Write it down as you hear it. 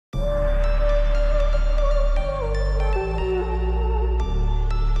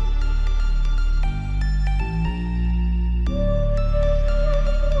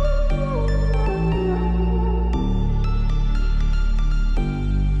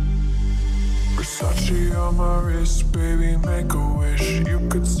Versace on my wrist, baby, make a wish. You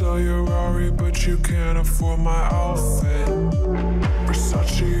could sell your Rari, but you can't afford my outfit.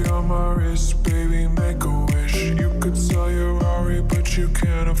 Versace on my wrist, baby, make a wish. You could sell your Rari, but you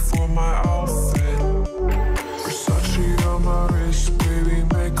can't afford my outfit. Versace on my wrist, baby,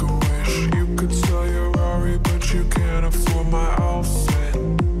 make a wish. You could sell your Rari, but you can't afford my outfit.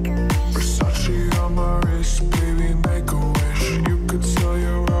 Versace on my wrist, baby, make a wish. You could sell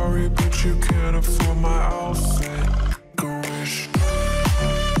your Rari, but you can't afford my outfit. Make a wish.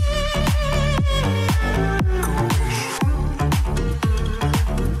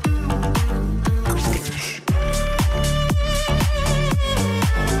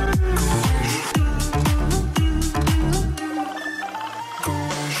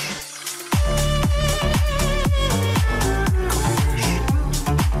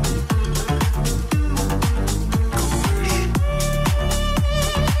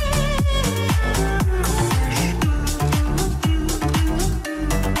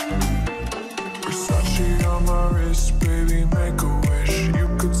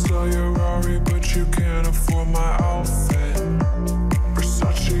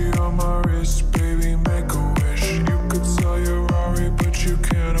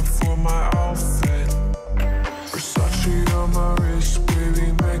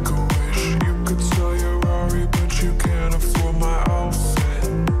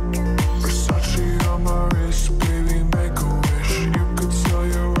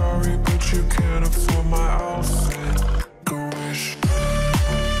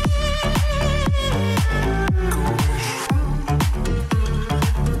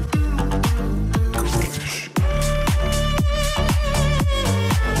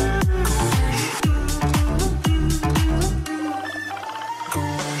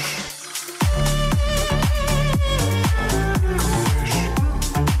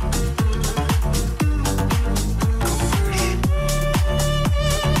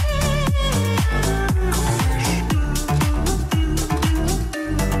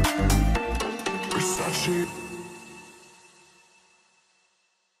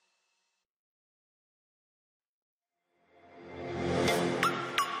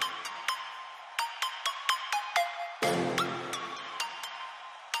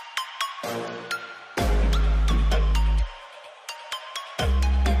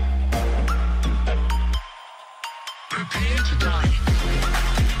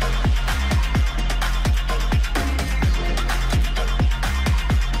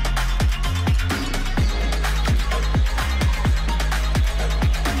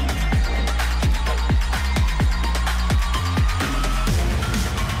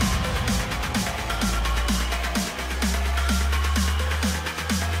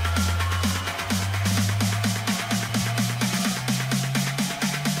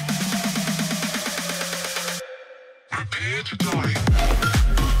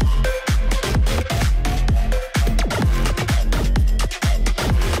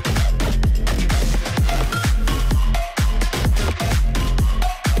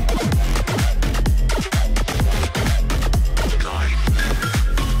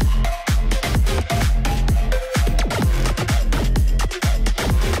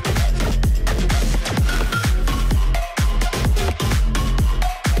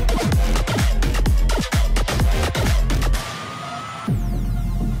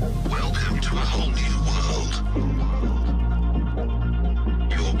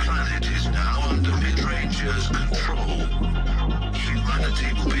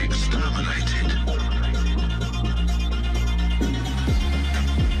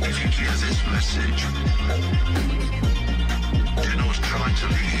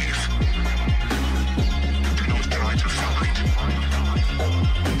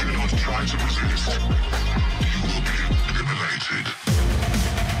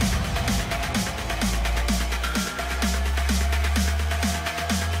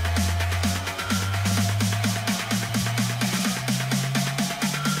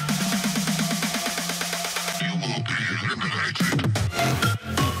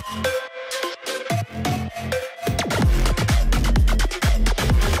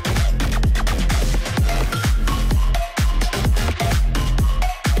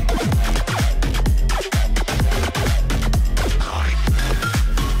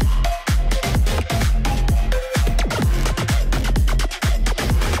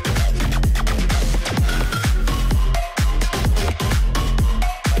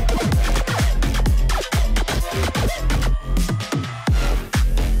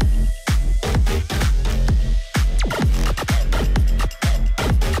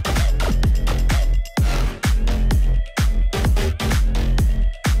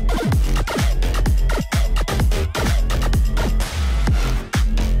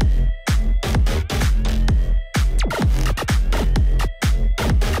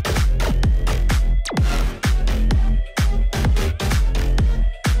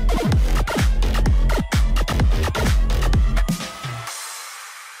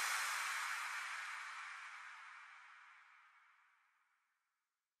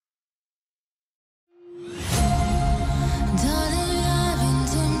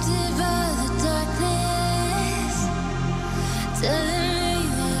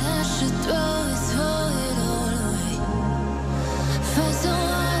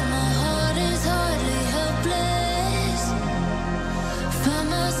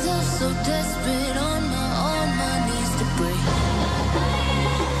 so desperate on my knees to break.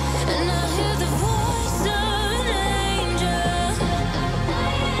 And I hear the voice of an angel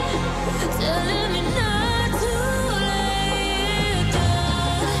telling me not to lay it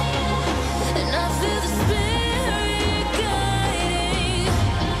down. And I feel the spirit guiding,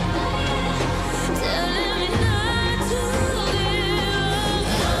 telling me not to give up.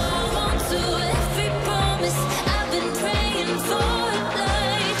 Hold on to every promise I've been praying for.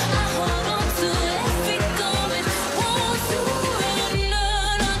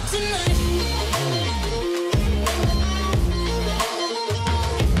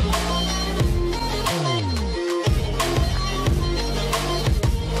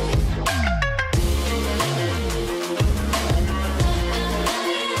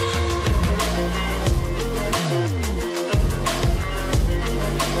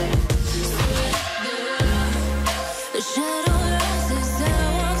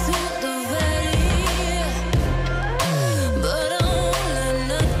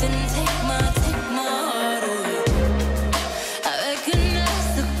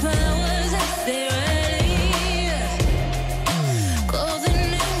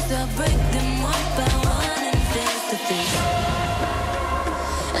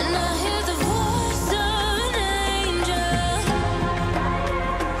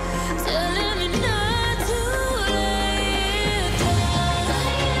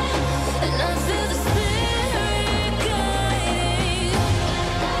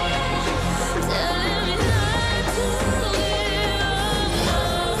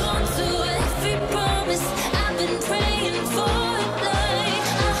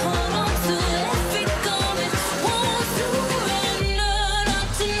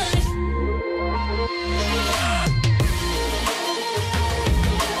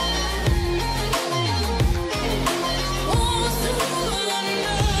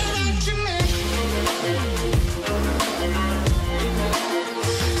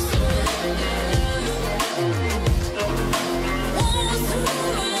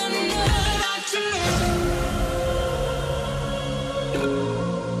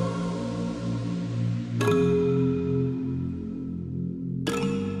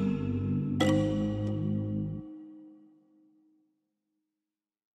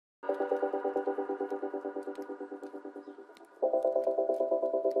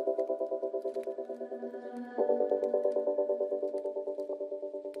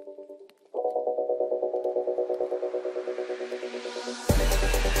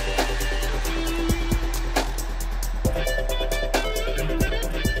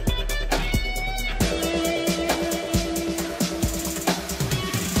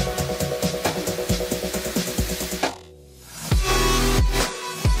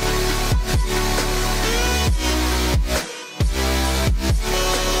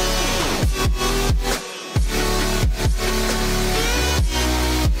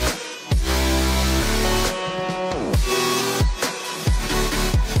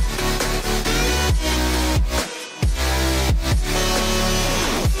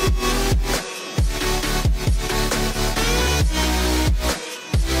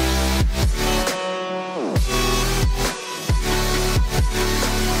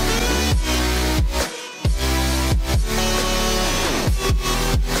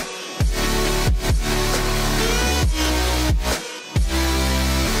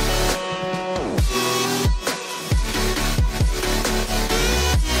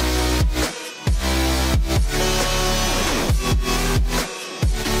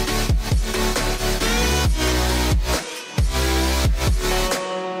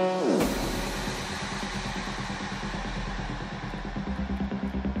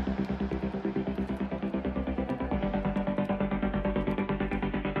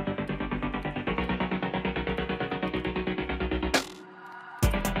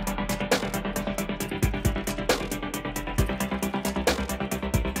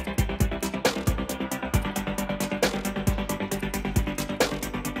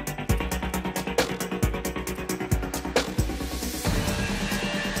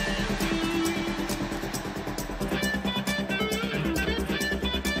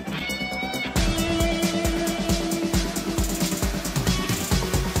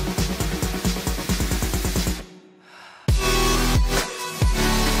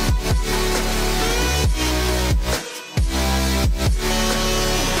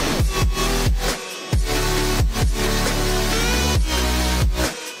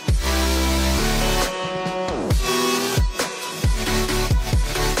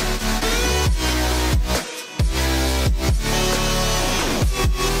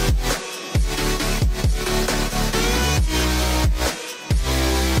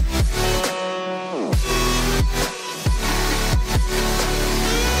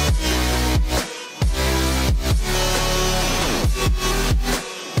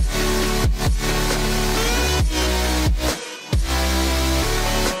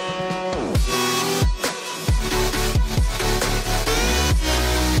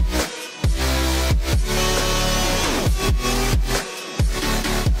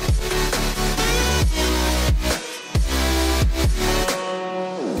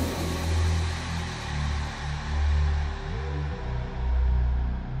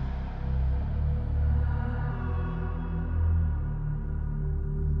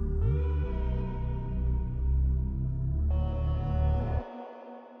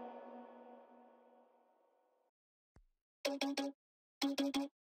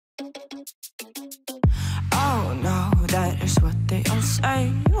 Oh no, that is what they all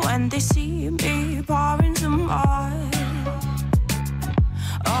say when they see me pouring some more.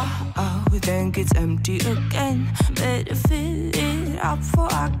 Oh, think it's empty again. Better fill it up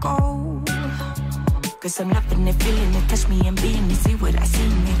before I go. Cause I'm loving it, feeling it, touch me and being it. See what I see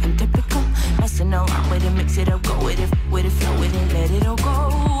in it, I'm typical. Messing around with it, mix it up, go with it, flow with it, let it all go.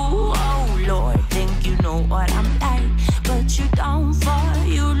 Oh Lord, think you know what I'm like, but you don't fall,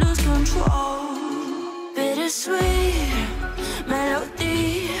 you lose control. Bittersweet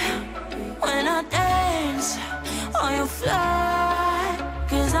melody when I dance on your fly.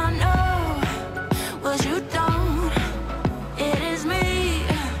 Cause I know what you don't, it is me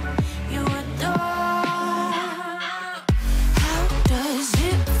you adore. How does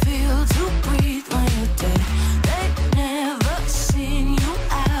it feel to breathe when you're dead? They've never seen you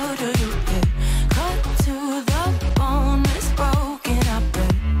out of your head. Cut to the bone, it's broken up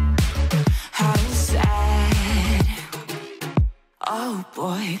and how sad. Oh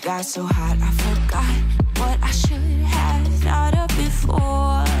boy, got so hot I forgot what I should have thought of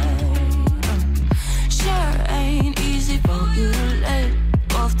before. Sure ain't easy for you to let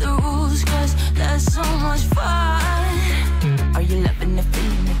off the rules, cause that's so much fun. Are you loving the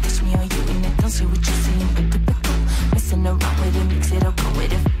feeling it? Touch me, are you in it? Don't see what you're seeing, but typical. Messing around with it, mix it up, go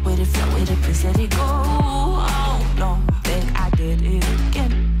with it, flow with it, please let it go. Oh no, think I did it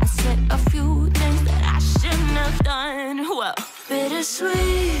again. I said a few things that I shouldn't have done. Well,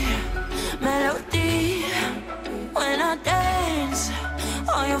 bittersweet melody when I dance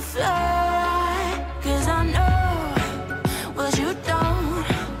on your fly. Cause I know what you don't,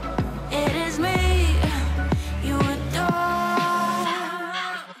 it is me you adore.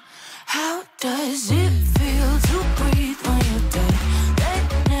 How does it feel to breathe when you're dead?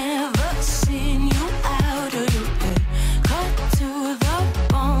 They've never seen you out of your head. Cut to the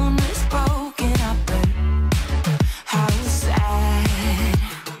bone, it's broken up and how sad.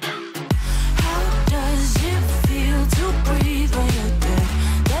 How does it feel to breathe when you're dead?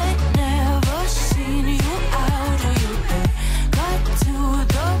 They've never seen you out of your head. Cut to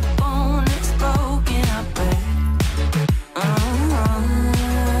the bone, it's broken up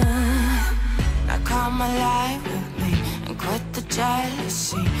Now come alive with me and quit the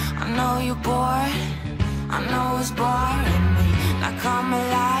jealousy. I know you're bored, I know it's boring me. Now come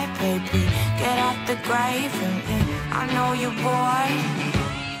alive, baby, get out the grave and I know you're bored.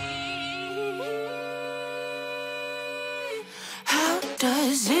 How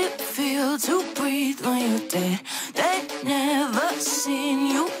does it feel to breathe when you're dead? They've never seen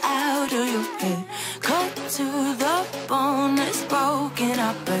you out of your head. Cut to the bone, it's broken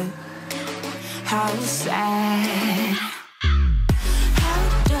up and how sad. How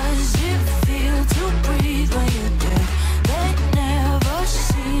does it feel to breathe when you're dead? They've never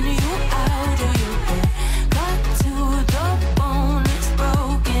seen you out of your head. Cut to the bone, it's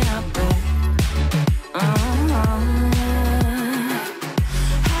broken up and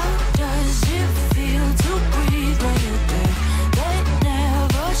how does it feel to breathe when you're dead? They've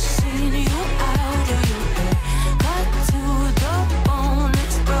never seen you out of your head. Cut to the bone,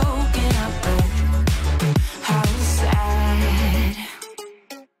 it's broken up and how sad.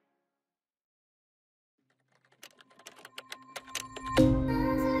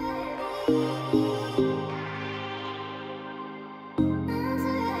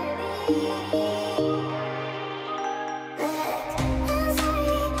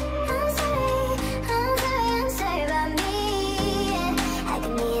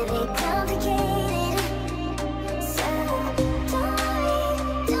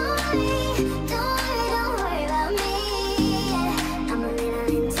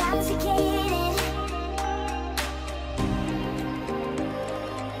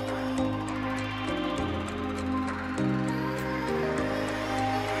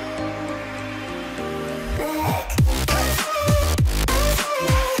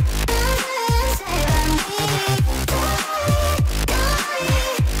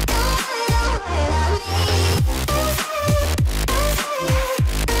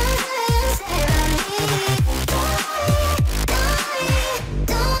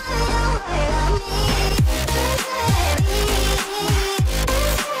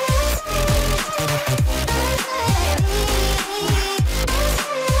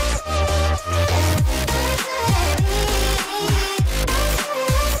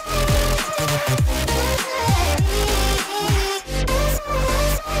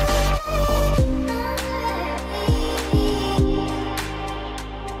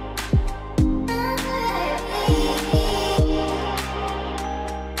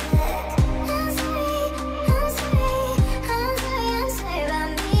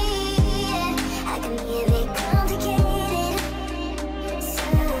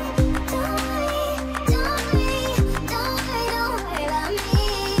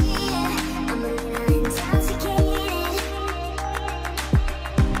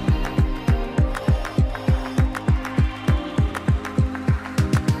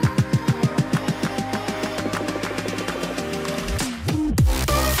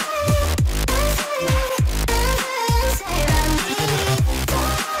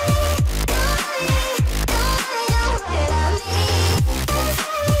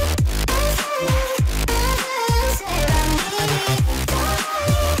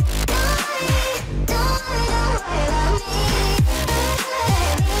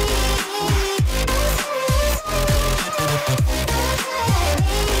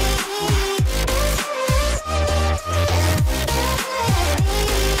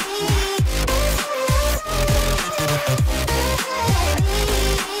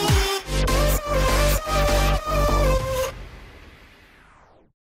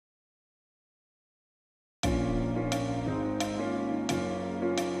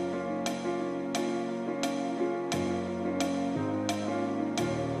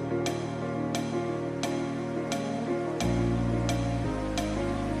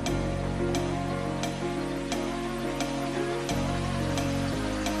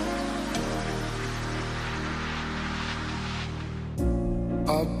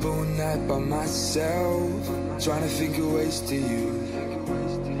 Up all night by myself, trying to think of ways to you.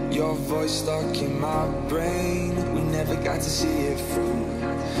 Your voice stuck in my brain, we never got to see it through.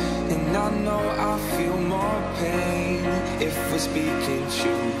 And I know I feel more pain if we're speaking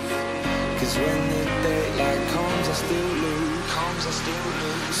truth. Cause when the daylight comes I still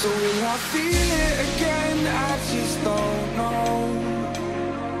lose. So will I feel it again? I just don't know.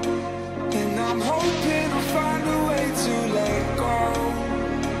 And I'm hoping I'll find a way to let go.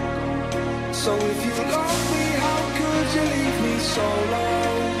 So if you love me, how could you leave me so low?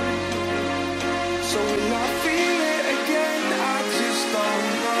 So will I feel it again? I just don't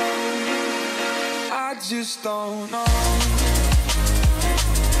know. I just don't know.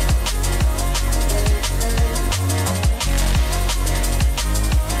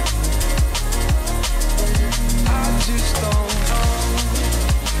 Just don't know.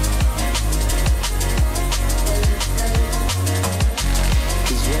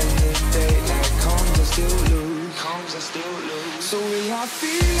 Cause when the daylight comes I still lose. So will I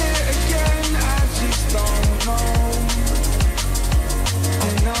feel it again? I just don't know.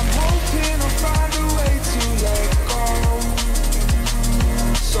 And I'm hoping I'll find a way to let go.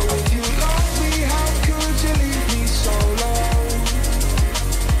 So if you love me, how could you leave me so low?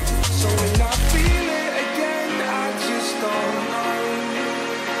 So will I feel it again? I just don't know.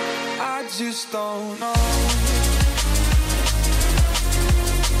 I just don't know.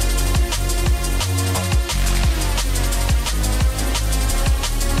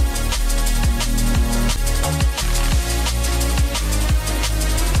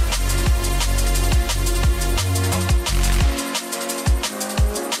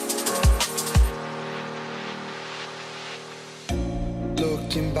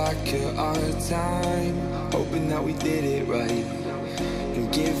 Looking back at our time, hoping that we did it right.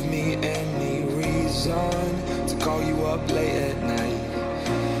 And give me any reason to call you up late at night.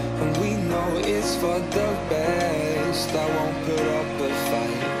 And we know it's for the best, I won't put up a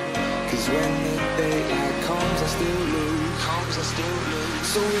fight. Cause when the daylight comes I still lose.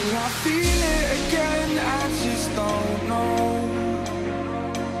 So will I feel it again? I just don't know.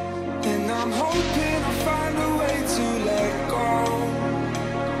 And I'm hoping I'll find a way to let go.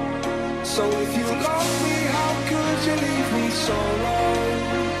 So if you love me, how could you leave me so low?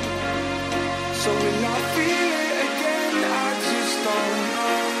 So will I feel it again? I just don't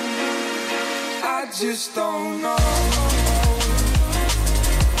know. I just don't know.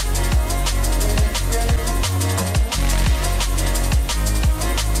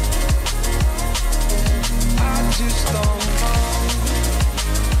 I just don't know.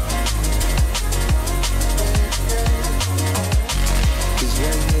 Cause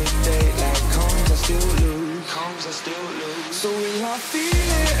when the daylight comes I still lose. So will I feel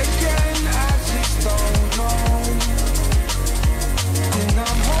it again? I just don't know. And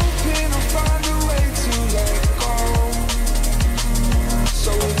I'm hoping I'll find a way to let go.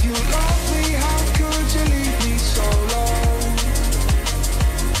 So if you love me, how could you leave me so low?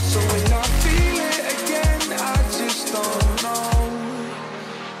 So will I feel it again? I just don't know.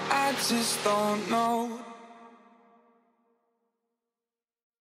 I just don't know.